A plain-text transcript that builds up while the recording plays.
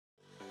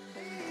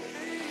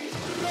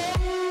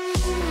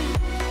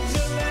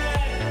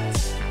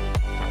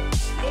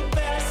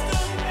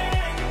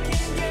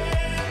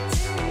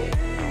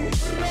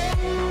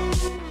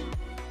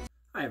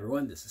Hi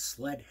everyone, this is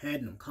Sledhead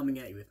and I'm coming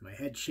at you with my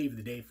head shave of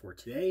the day for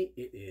today.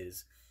 It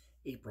is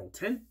April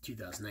 10th,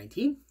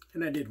 2019,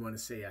 and I did want to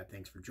say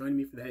thanks for joining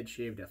me for the head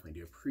shave. Definitely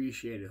do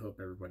appreciate it.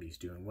 Hope everybody's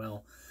doing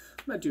well.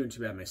 I'm not doing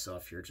too bad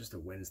myself here, just a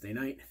Wednesday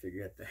night. I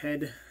figured get the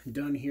head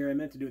done here. I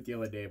meant to do it the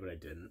other day, but I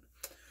didn't.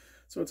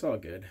 So it's all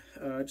good.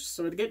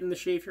 So to get in the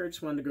shave here, I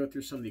just wanted to go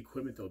through some of the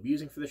equipment that I'll be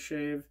using for the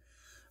shave.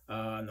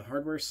 On the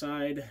hardware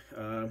side,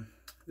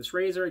 this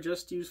razor I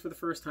just used for the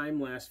first time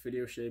last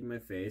video shaving my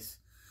face.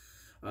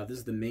 This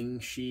is the Ming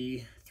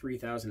Shi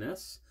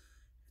 3000S.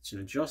 It's an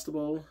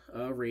adjustable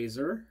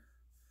razor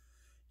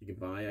you can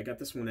buy. I got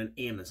this one on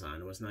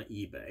Amazon. It was not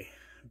eBay.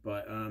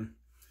 But,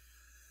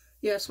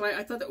 yeah, so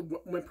I thought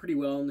that went pretty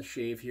well in the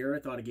shave here. I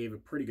thought it gave a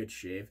pretty good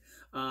shave.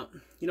 I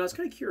was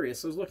kind of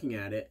curious. I was looking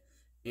at it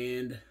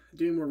and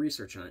doing more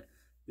research on it.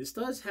 This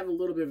does have a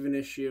little bit of an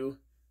issue.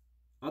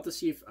 I'll have to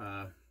see if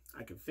I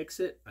can fix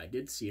it. I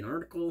did see an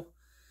article.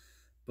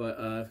 But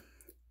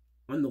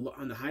on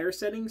the higher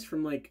settings,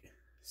 from like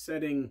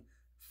setting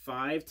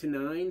 5 to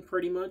 9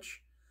 pretty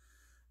much,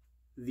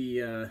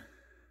 the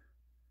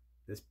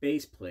this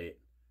base plate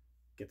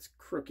gets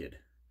crooked.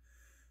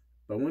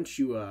 But once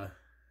you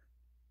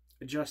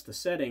adjust the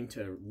setting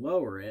to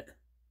lower it,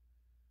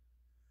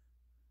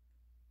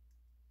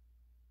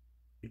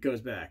 it goes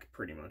back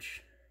pretty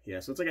much. Yeah,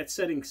 so it's like at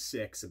setting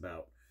 6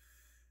 about,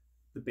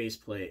 the base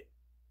plate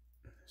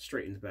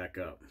straightens back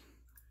up.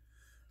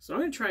 So I'm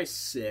going to try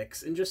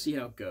 6 and just see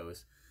how it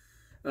goes.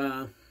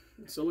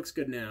 So it looks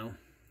good now.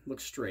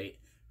 Looks straight,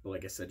 but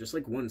like I said, just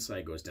like one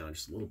side goes down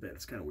just a little bit.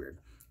 It's kind of weird,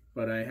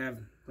 but I have,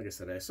 like I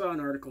said, I saw an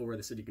article where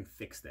they said you can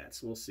fix that,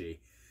 so we'll see.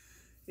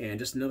 And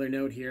just another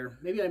note here,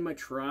 maybe I might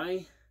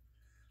try.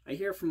 I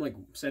hear from like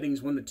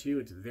settings 1 to 2,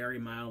 it's very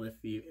mild.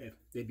 If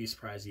they'd be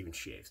surprised it even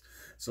shaves,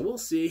 so we'll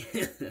see.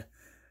 So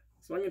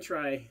I'm gonna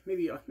try.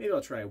 Maybe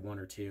I'll try 1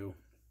 or 2,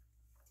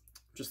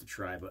 just to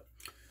try. But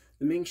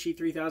the Ming Shi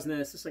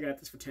 3000S, I got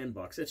this for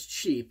 $10. It's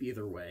cheap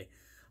either way.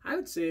 I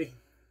would say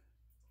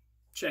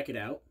check it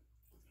out.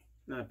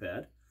 Not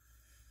bad.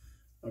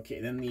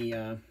 Okay, then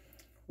the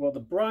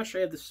brush, I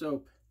have the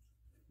soap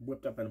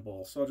whipped up in a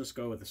bowl, so I'll just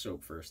go with the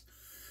soap first.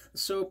 The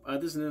soap,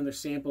 this is another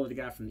sample that I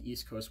got from the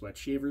East Coast Wet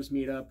Shavers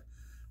Meetup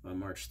on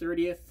March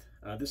 30th.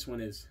 This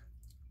one is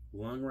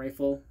Long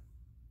Rifle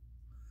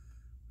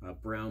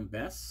Brown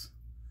Bess.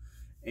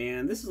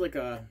 And this is like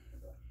a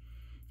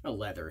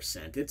leather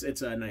scent.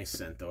 It's a nice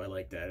scent, though. I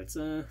like that. It's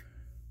maybe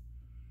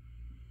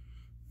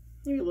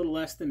a little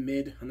less than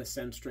mid on the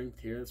scent strength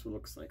here. That's what it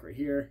looks like right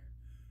here.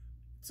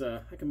 It's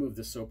I can move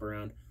the soap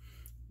around.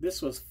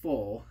 This was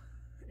full,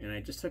 and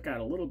I just took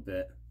out a little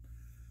bit.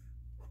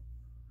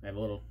 I have a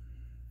little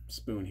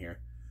spoon here,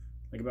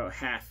 like about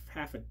half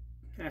of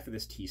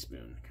this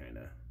teaspoon, kind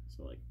of.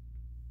 So like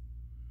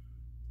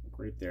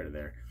right there to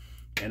there,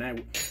 and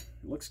it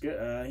looks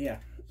good. Yeah.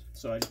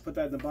 So I just put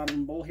that in the bottom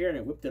of the bowl here, and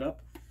I whipped it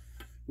up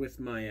with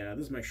my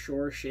this is my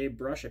Shore Shave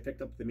brush I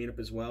picked up at the Meetup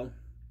as well.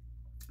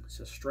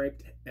 So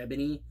striped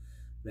ebony,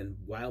 then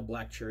wild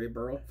black cherry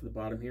burl for the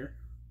bottom here.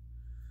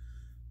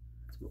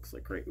 Looks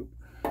like right.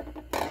 That's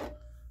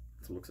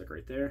what it looks like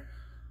right there.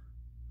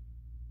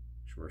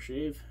 Shore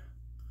Shave.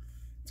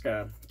 It's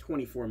got a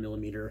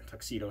 24mm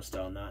tuxedo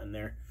style knot in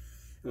there,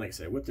 and like I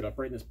said, I whipped it up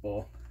right in this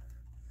bowl.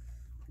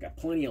 I got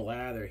plenty of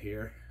lather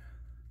here.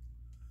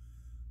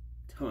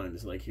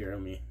 Tons. Like here,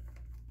 let me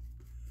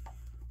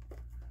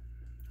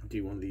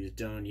do one of these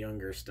Don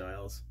Younger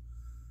styles.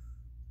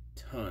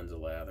 Tons of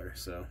lather.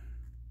 So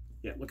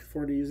yeah, looking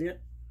forward to using it.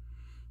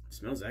 It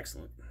smells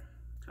excellent.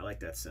 I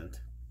like that scent.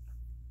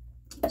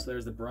 So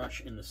there's the brush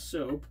and the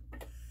soap.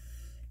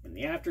 And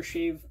the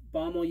aftershave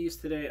balm I'll use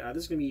today,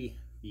 this is going to be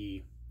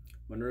the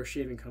Monroe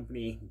Shaving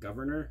Company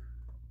Governor.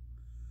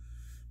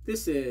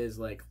 This is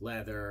like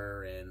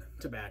leather and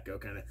tobacco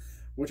kind of,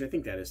 which I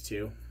think that is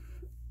too.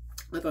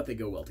 I thought they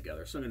go well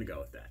together, so I'm going to go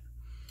with that.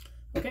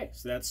 Okay,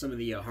 so that's some of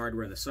the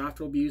hardware and the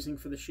software we'll be using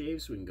for the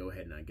shave, so we can go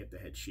ahead and get the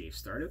head shave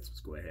started. So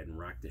let's go ahead and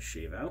rock this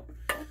shave out.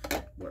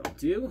 What I'll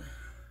do,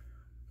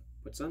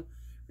 put some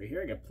right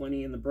here. I got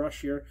plenty in the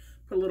brush here.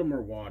 Put a little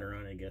more water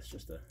on it, I guess.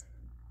 Just a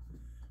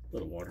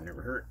little water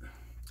never hurt.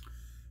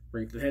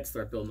 Bring it to the head,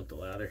 start building up the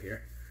lather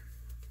here.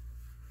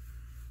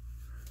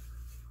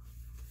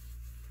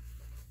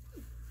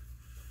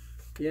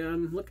 Yeah,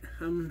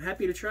 I'm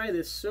happy to try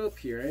this soap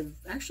here. I've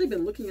actually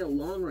been looking at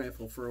Long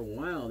Rifle for a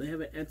while. They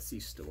have an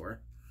Etsy store,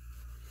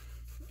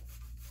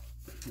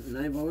 and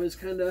I've always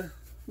kind of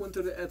went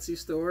to the Etsy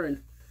store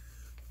and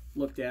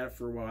looked at it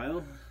for a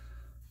while.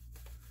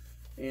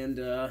 And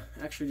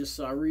actually just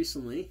saw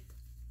recently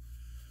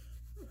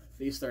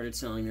they started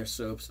selling their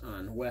soaps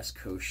on West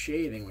Coast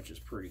Shaving, which is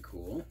pretty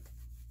cool.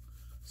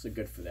 So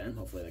good for them.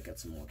 Hopefully they got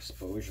some more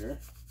exposure.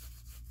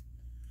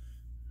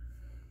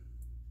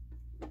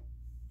 Put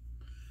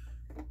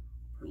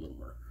a little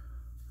more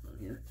on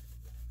here.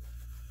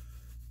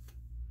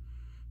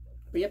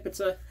 But yep, it's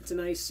a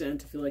nice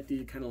scent. I feel like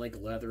the kind of like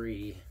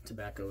leathery,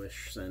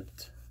 tobacco-ish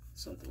scent,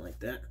 something like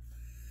that.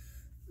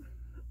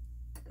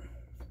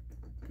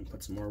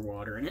 Put some more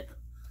water in it.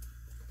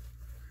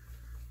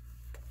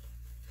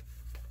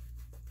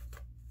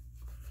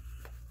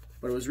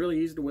 But it was really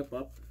easy to whip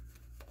up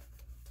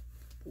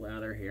the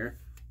lather here.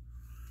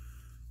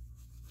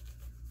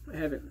 I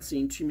haven't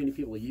seen too many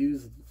people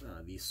use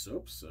these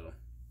soaps, so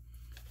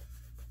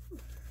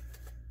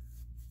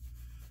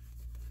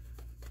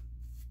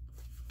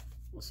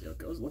we'll see how it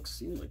goes.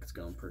 Seems like it's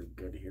going pretty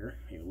good here.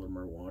 Need a little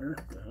more water.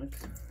 What the heck?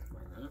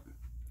 Why not?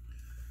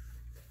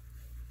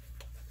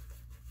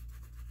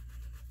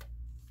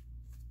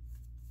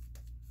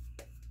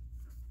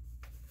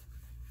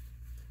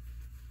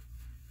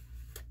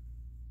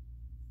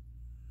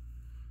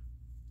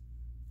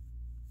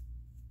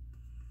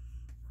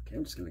 Okay,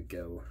 I'm just gonna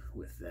go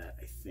with that.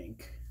 I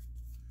think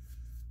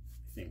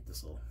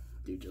this will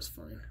do just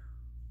fine.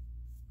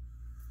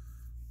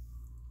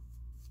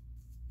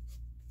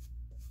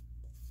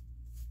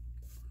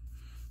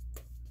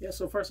 Yeah,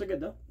 so far so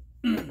good though.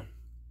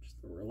 Just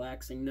a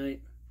relaxing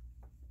night.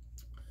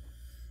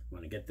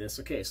 Want to get this.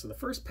 Okay, so the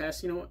first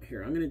pass, you know what?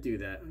 Here, I'm gonna do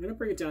that. I'm gonna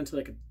bring it down to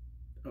like a.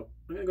 Oh,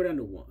 I'm gonna go down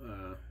to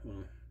one.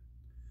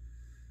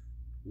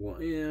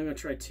 One. Yeah, I'm gonna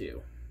try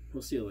 2.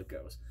 We'll see how it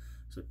goes.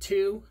 So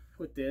 2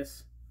 with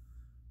this.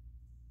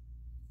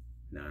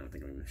 No, I don't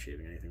think I'm even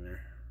shaving anything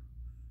there.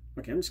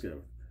 Okay, I'm just gonna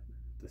go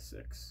with the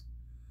 6.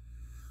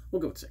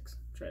 We'll go with 6.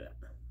 Try that.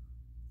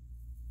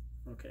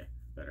 Okay,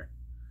 better.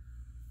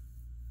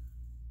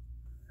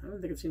 I don't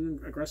think it's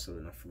even aggressive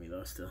enough for me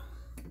though, still.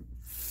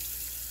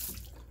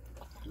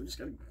 We just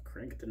gotta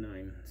crank it to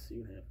 9, see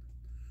what happens.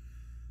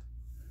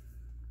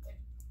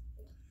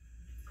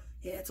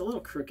 Yeah, it's a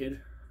little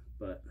crooked,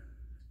 but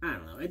I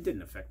don't know. It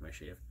didn't affect my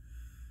shave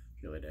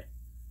the other day.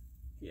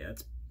 Yeah,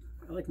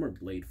 I like more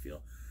blade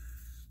feel.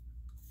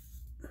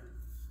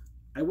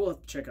 I will have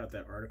to check out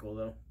that article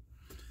though,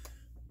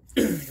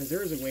 because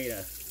there is a way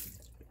to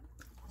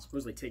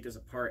supposedly take this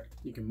apart.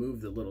 You can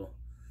move the little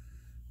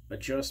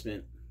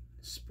adjustment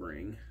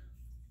spring,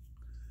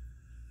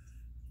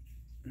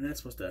 and that's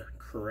supposed to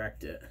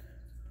correct it.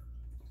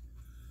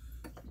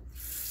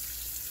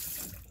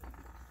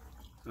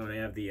 Oh, and I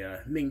have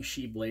the Ming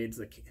Shi blades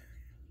that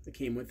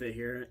came with it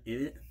here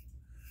in it.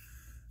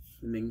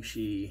 The Ming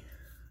Shi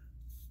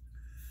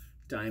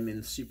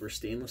Diamond Super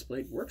Stainless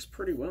blade works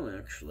pretty well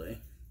actually,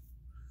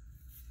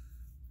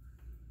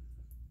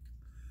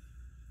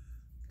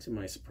 to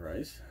my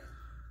surprise.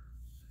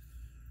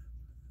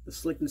 The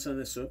slickness on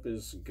this soap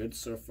is good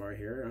so far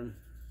here.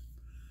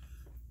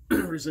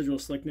 Residual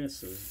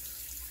slickness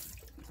is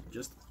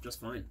just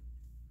fine.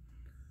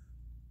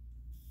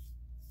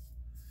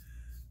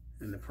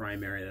 And the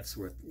primary, that's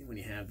worth when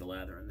you have the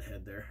lather on the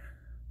head there.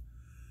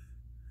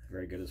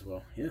 Very good as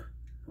well. Yeah.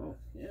 Well,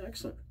 yeah,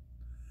 excellent.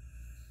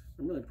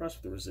 I'm really impressed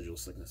with the residual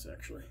slickness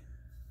actually.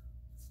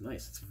 It's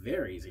nice. It's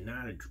very easy.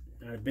 Not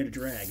a bit of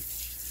drag.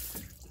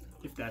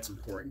 If that's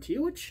important to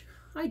you, which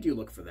I do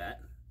look for that.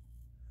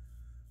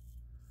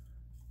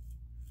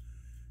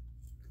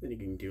 Then you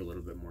can do a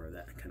little bit more of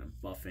that kind of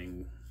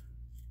buffing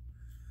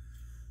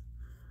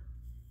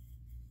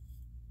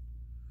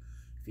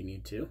if you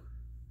need to.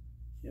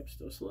 Yep,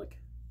 still slick.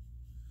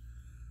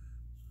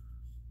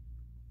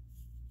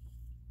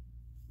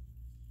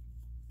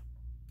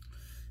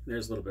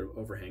 There's a little bit of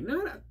overhang.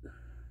 Not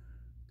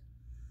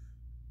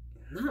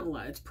a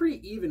lot. It's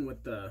pretty even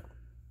with the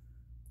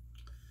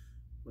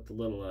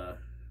little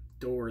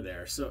door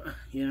there. So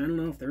yeah, I don't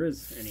know if there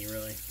is any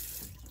really.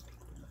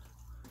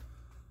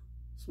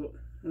 So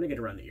when I get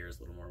around the ears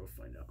a little more, we'll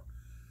find out.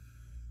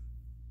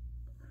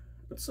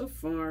 But so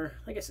far,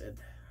 like I said,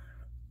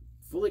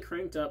 fully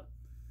cranked up.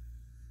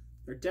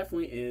 There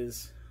definitely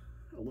is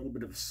a little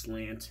bit of a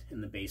slant in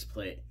the base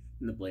plate,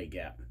 in the blade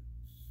gap.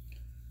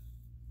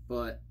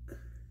 But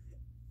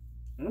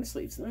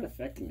honestly, it's not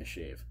affecting the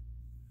shave.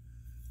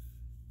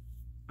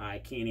 I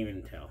can't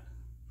even tell.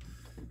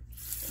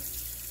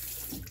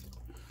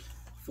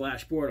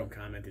 Flash Boredom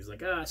comment, he's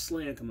like,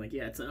 slant. I'm like,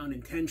 yeah, it's an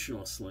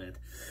unintentional slant.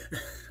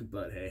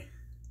 But hey.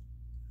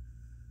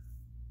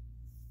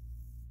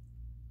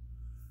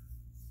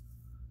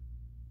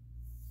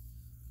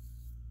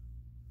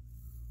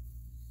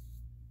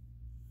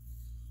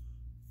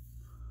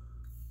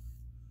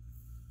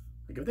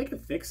 Like, if they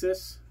could fix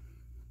this,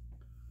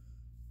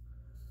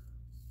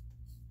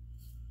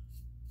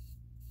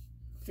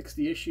 fix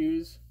the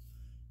issues,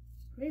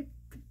 maybe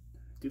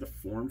do the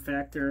form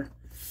factor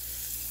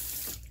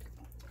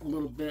a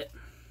little bit.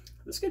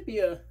 This could be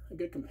a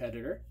good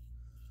competitor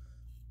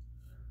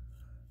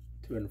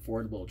to an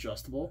affordable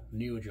adjustable,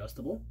 new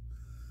adjustable.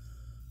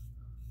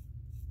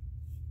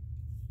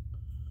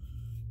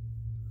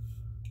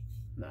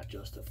 Not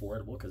just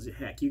affordable, because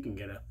heck, you can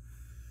get a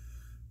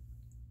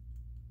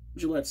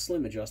Gillette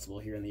Slim adjustable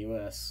here in the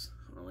US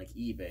on like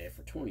eBay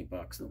for 20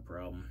 bucks, no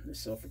problem. They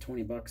sell for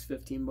 20 bucks,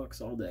 15 bucks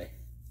all day.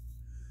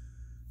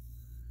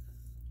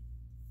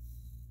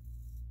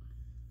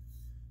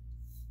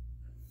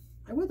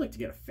 I would like to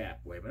get a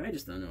fat boy, but I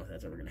just don't know if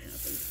that's ever going to happen.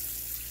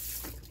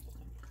 So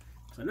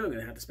I know I'm going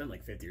to have to spend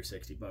like 50 or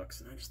 60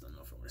 bucks, and I just don't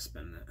know if I want to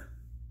spend that.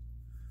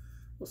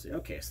 We'll see.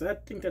 Okay, so I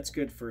think that's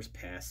good first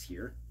pass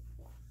here.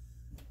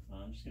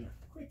 I'm just going to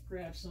quick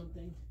grab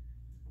something.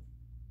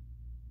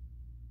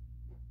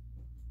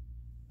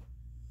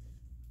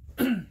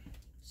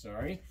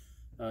 Sorry.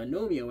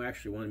 Nomeo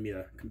actually wanted me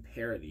to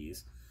compare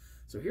these.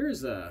 So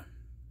here's the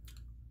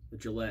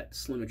Gillette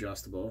Slim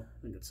Adjustable.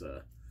 I think it's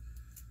a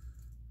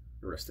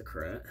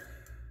Aristocrat,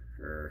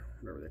 or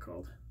whatever they're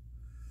called.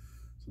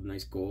 So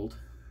nice gold.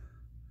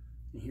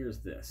 And here's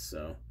this.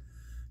 So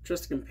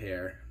just to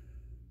compare,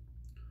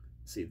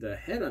 see, the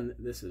head on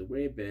this is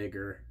way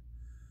bigger.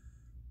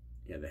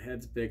 Yeah, the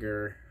head's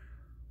bigger.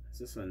 Is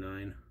this a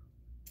 9?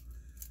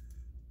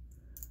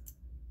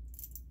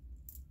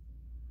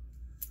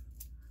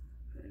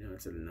 Right now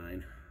it's at a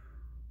 9.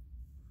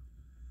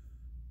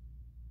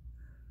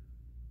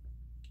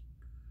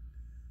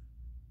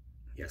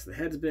 Yes, the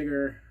head's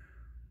bigger.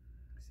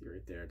 See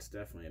right there, it's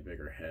definitely a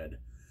bigger head.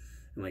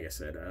 And like I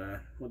said,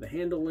 well, the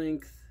handle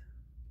length,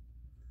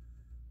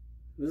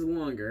 this is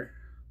longer.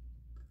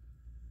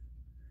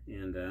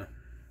 And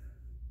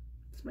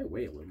this might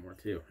weigh a little more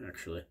too,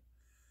 actually.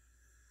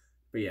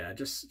 But yeah,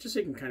 just so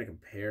you can kind of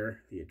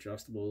compare the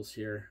adjustables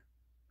here.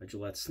 A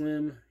Gillette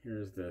Slim,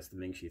 here's this, the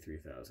Ming Shi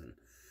 3000.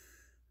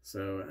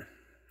 So,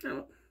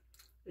 now,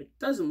 it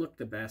doesn't look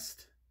the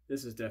best.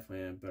 This is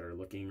definitely a better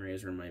looking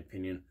razor in my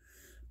opinion,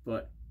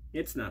 but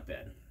it's not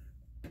bad.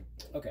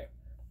 Okay,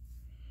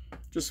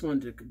 just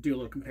wanted to do a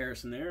little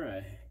comparison there.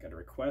 I got a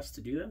request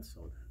to do that,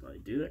 so I'll let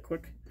you do that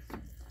quick.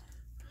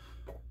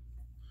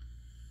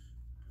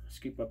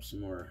 Scoop up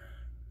some more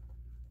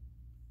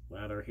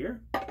lather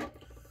here.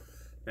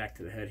 Back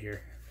to the head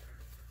here.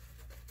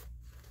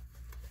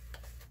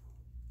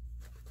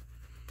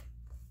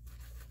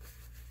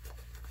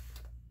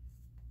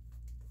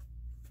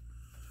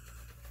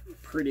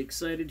 Pretty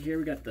excited here.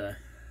 We got the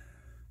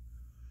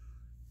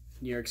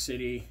New York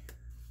City,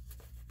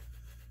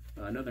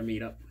 another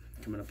meetup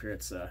coming up here.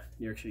 It's New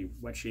York City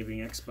Wet Shaving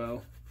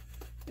Expo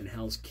in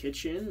Hell's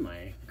Kitchen.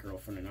 My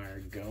girlfriend and I are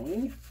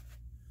going.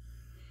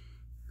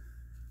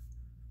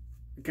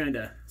 We kind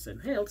of said,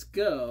 hey, let's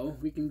go.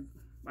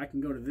 I can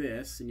go to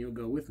this and you'll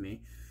go with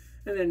me.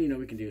 And then, you know,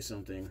 we can do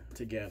something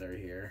together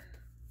here,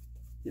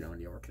 you know, in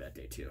New York that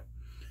day too.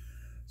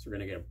 So we're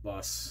going to get a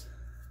bus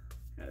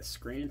out of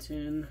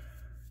Scranton.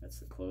 That's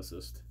the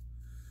closest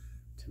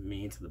to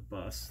me, to the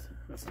bus.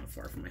 That's not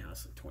far from my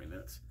house, like 20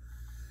 minutes.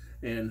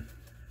 And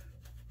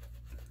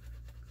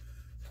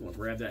we'll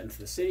grab that into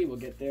the city. We'll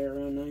get there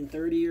around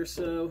 9:30 or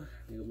so.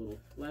 Maybe a little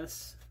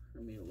less,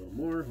 or maybe a little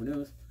more, who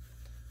knows.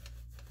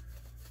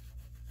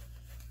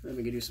 Then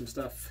we can do some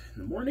stuff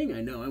in the morning.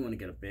 I know I want to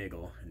get a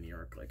bagel in New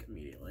York, like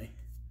immediately.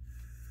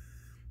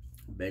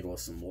 A bagel with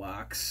some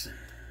lox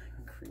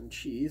and cream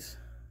cheese.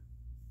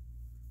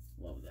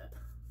 Love that.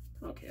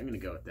 Okay, I'm going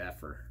to go with that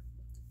for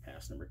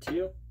pass number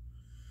 2.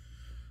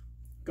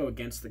 Go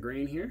against the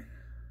grain here.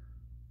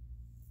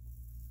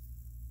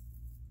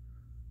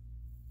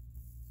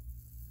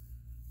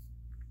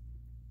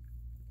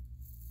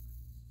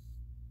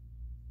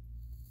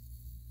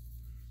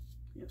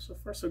 Yeah, so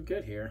far so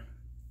good here.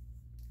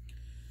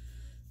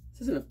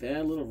 This isn't a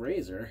bad little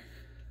razor.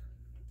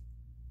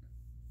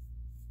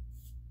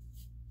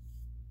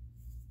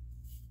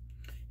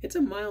 It's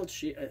a mild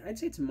shave. I'd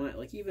say it's mild,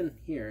 like even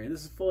here, and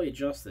this is fully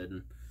adjusted,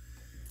 and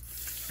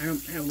I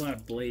don't have a lot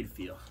of blade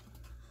feel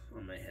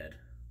on my head.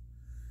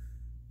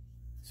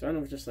 So I don't know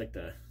if it's just like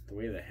the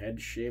way the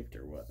head's shaped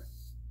or what.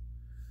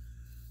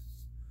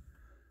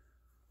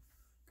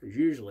 Because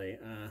usually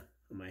on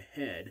my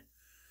head,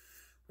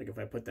 like if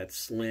I put that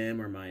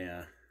slim or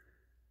my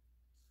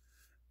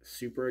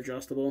super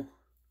adjustable,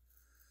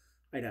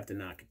 I'd have to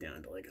knock it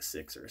down to like a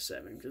 6 or a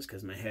 7, just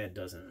because my head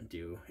doesn't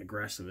do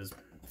aggressive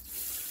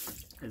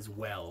as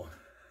well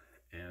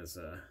as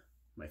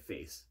my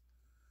face.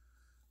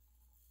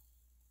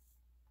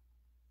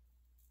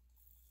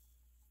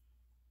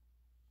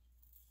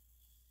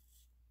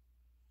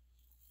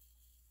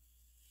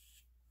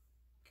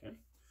 Okay.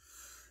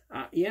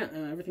 Yeah,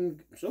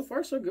 everything so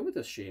far so good with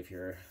this shave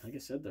here. Like I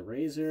said, the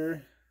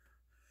razor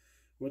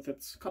with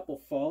its couple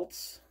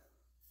faults.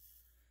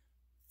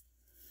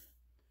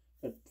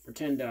 But for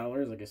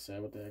 $10, like I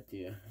said, what the heck do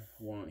you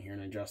want here?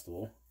 An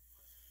adjustable.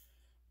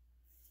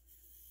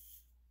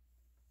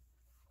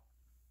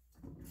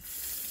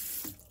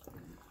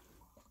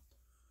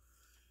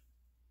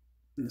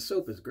 And the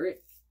soap is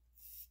great.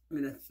 I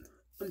mean,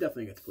 I'm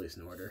definitely going to place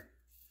an order.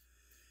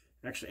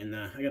 Actually, and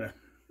I got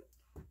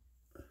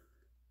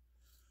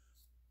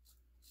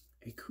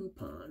a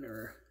coupon,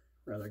 or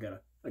rather, I got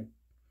a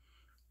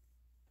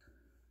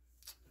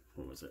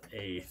what was it?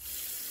 A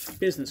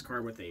business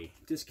card with a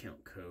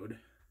discount code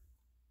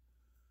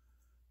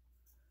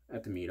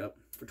at the meetup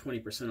for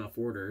 20% off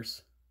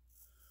orders.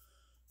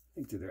 I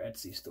think through their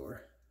Etsy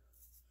store.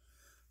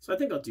 So I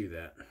think I'll do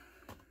that.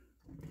 I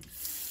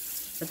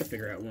have to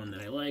figure out one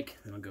that I like,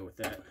 and I'll go with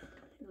that.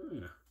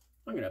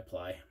 I'm gonna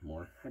apply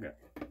more. I got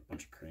a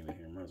bunch of cream in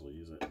here. Might as well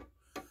use it.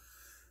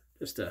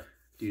 Just to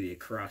do the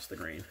across the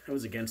grain. I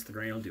was against the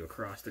grain. I'll do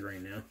across the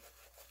grain now.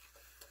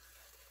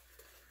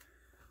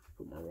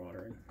 Put more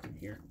water in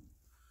here.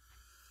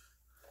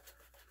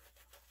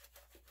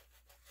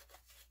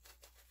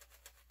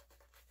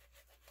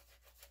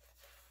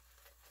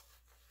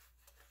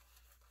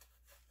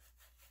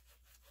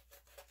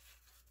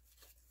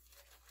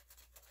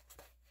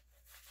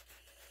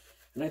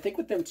 And I think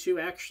with them too,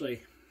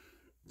 actually,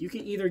 you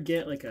can either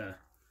get like a,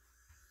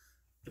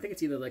 I think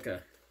it's either like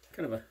a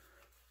kind of a,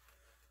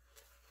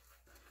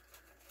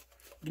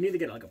 you can either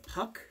get like a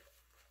puck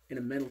in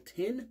a metal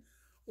tin,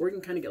 or you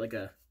can kind of get like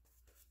a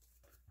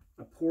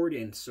poured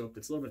in soap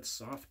that's a little bit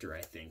softer,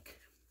 I think.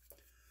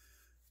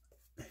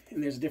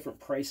 And there's different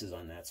prices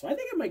on that. So I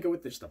think I might go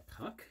with just a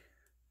puck.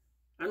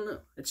 I don't know.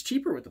 It's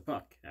cheaper with the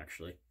puck,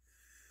 actually,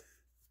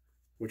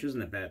 which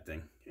isn't a bad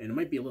thing. And it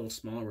might be a little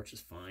smaller, which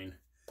is fine.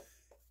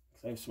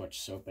 Because I have so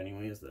much soap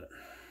anyways that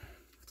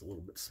it's a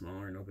little bit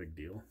smaller, no big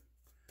deal.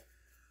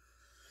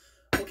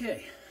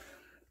 Okay.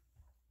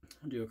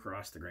 I'll do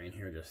across the grain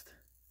here, just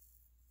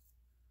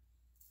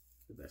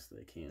the best that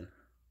I can.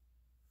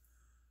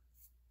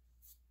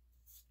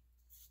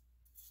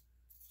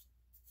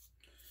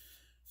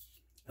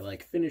 I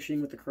like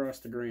finishing with across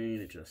the grain.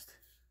 It just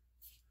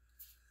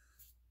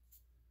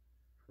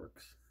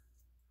works.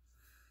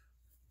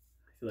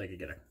 I feel like I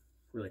get a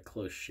really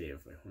close shave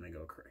when I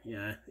go across.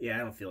 Yeah, I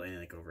don't feel any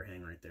like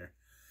overhang right there.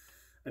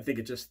 I think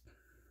it's just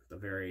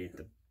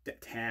the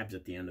tabs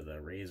at the end of the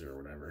razor or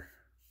whatever.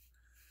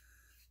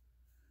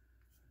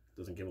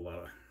 Doesn't give a lot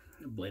of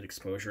blade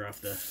exposure off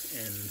the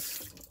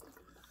ends.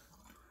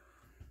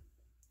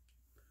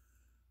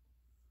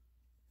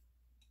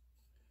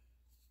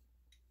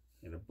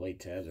 And the blade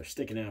tabs are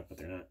sticking out, but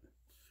they're not.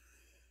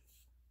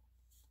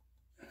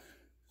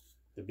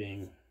 They're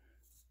being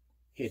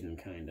hidden,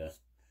 kind of,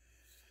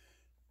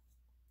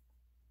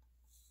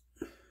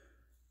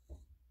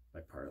 by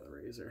part of the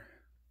razor.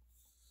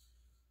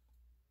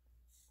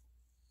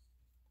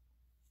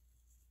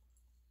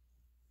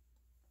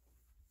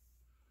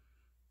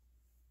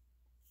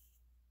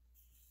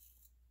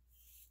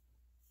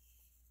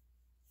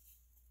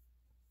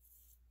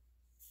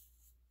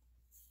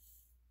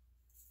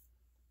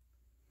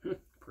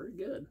 Pretty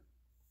good.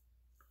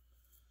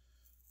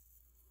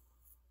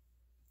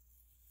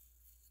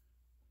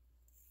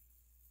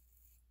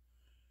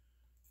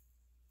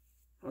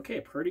 Okay,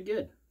 pretty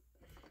good.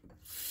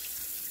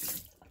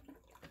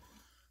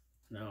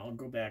 Now I'll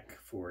go back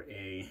for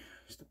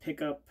just a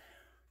pickup.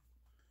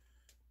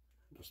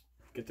 Just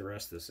get the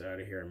rest of this out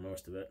of here, and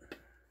most of it.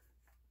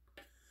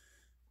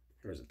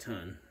 There's a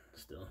ton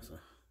still, so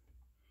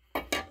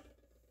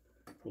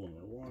pull in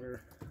more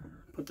water.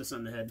 Put this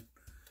on the head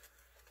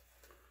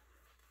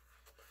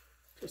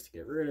just to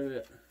get rid of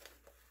it.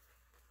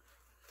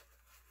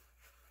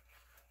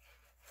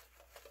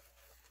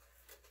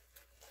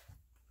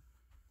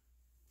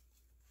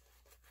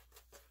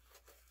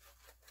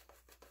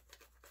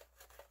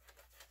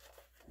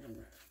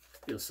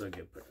 Feels so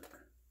good putting it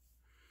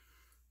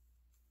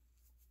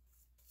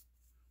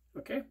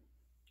there. Okay.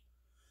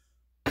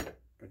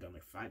 I've done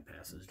like 5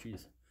 passes,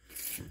 jeez.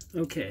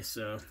 Okay,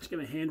 so just give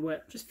it a hand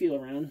wet, just feel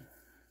around.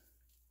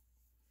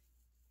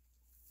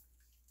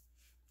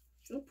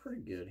 Feel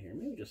pretty good here.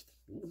 Maybe just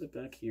a little bit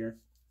back here.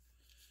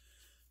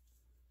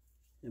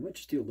 I might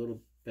just do a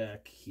little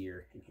back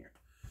here and here.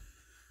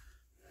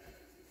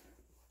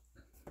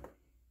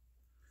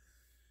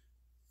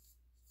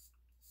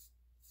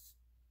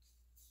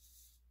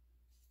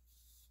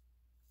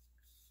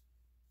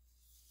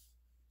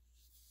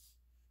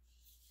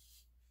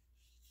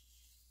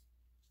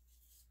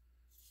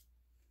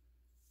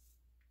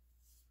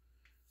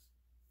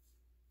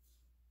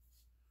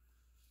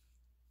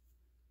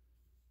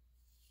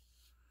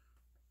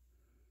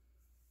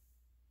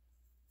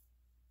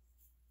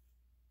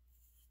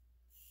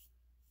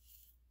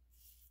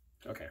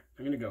 Okay,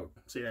 I'm gonna go.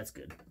 See, that's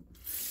good.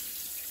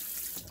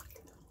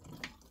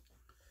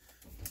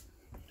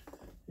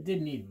 It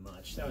didn't need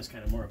much. That was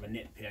kind of more of a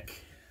nitpick,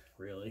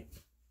 really.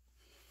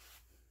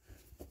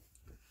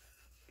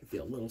 Could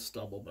feel a little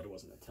stubble, but it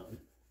wasn't a ton.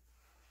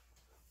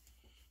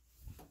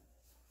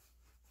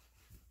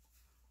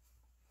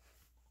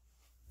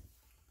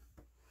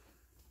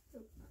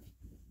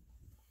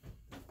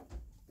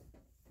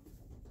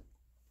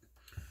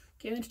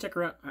 Okay, then just check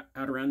out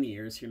around the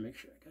ears here. Make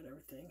sure I got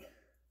everything.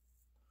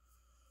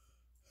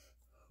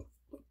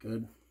 Look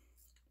good.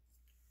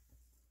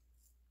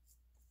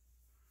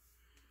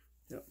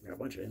 Yep, got a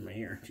bunch of it in my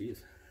hair. Jeez.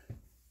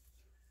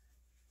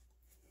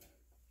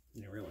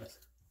 Didn't realize.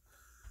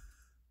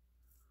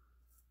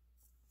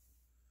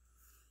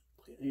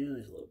 Yeah,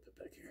 there's a little bit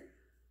back here.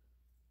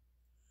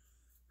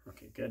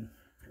 Okay, good.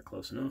 They're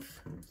close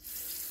enough.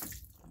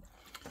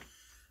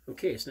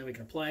 Okay, so now we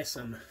can apply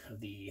some of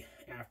the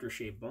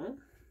Aftershave balm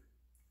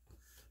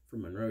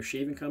from Monroe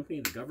Shaving Company,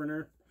 the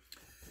Governor.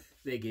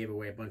 They gave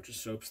away a bunch of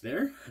soaps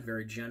there.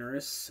 Very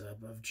generous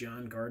of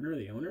John Gardner,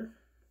 the owner.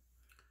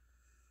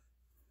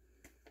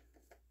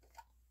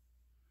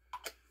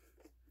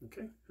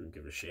 Okay, I'll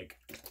give it a shake.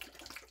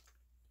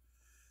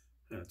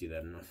 I don't do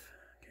that enough.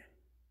 Okay.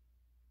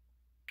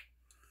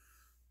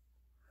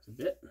 That's a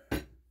bit.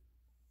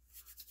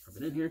 Rub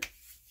it in here.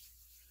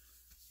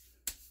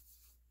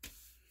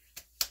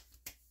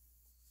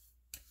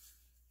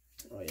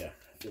 Oh yeah,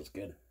 it feels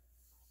good.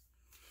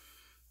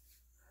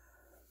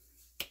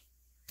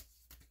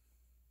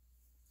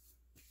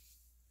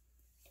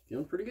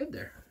 Feeling pretty good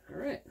there.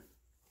 All right.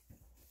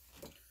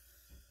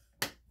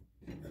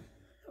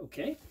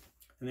 Okay.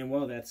 And then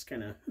while that's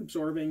kind of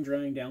absorbing,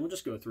 drying down, we'll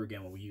just go through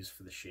again what we use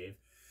for the shave.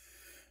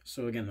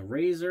 So again, the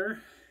razor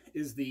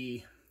is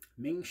the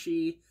Ming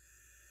Shi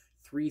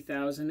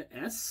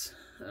 3000S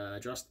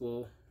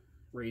adjustable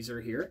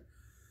razor here.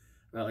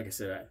 Like I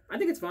said, I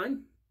think it's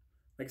fine.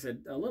 Like I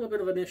said, a little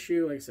bit of an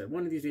issue. Like I said,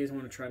 one of these days I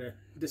want to try to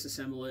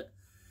disassemble it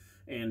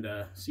and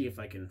see if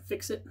I can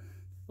fix it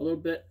a little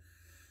bit.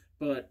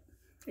 But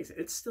like I said,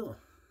 it's still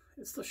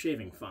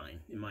shaving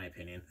fine in my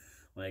opinion.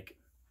 Like,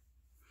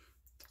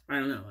 I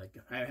don't know, like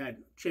I had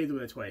shaved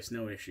with it twice,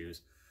 no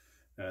issues.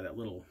 That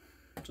little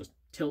just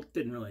tilt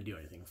didn't really do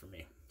anything for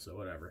me, so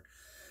whatever.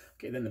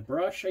 Okay, then the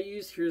brush I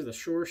used, here's the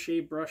Shore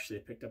Shave brush they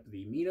picked up at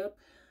the Meetup.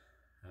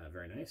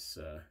 Very nice,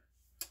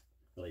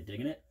 really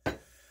digging it.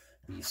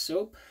 The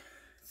soap,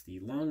 it's the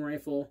Long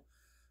Rifle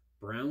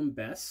Brown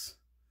Bess.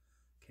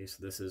 Okay, so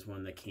this is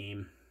one that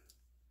came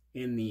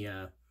in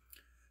the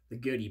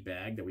goodie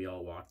bag that we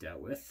all walked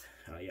out with.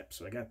 Yep,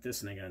 so I got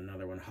this and I got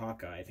another one,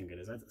 Hawkeye, I think it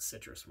is. That's a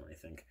citrus one, I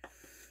think.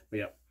 But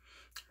yep,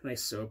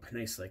 nice soap,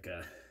 nice like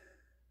a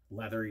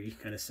leathery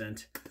kind of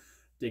scent.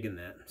 Digging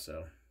that.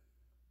 So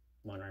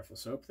Long Rifle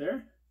soap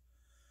there.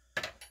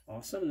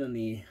 Awesome. And then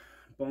the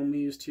balm we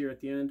used here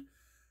at the end,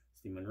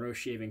 it's the Monroe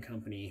Shaving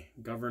Company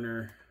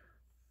Governor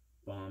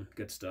balm.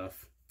 Good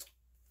stuff.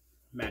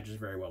 Matches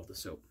very well with the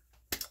soap.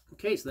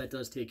 Okay, so that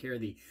does take care of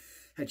the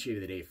head shave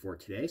of the day for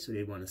today. So I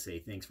did want to say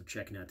thanks for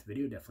checking out the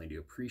video. Definitely do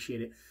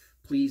appreciate it.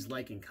 Please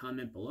like and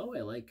comment below.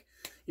 I like,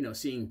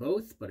 seeing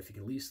both, but if you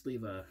can at least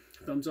leave a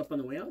thumbs up on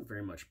the way out,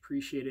 very much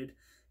appreciated.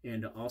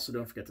 And also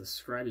don't forget to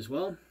subscribe as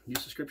well. New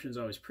subscriptions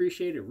always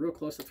appreciated. Real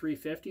close to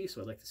 350,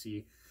 so I'd like to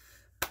see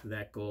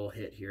that goal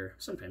hit here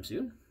sometime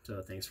soon.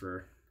 So thanks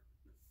for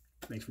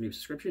new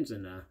subscriptions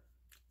and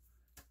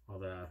all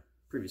the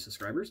previous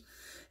subscribers.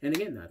 And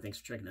again, thanks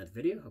for checking out the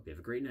video. Hope you have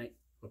a great night.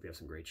 Hope you have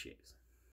some great shaves.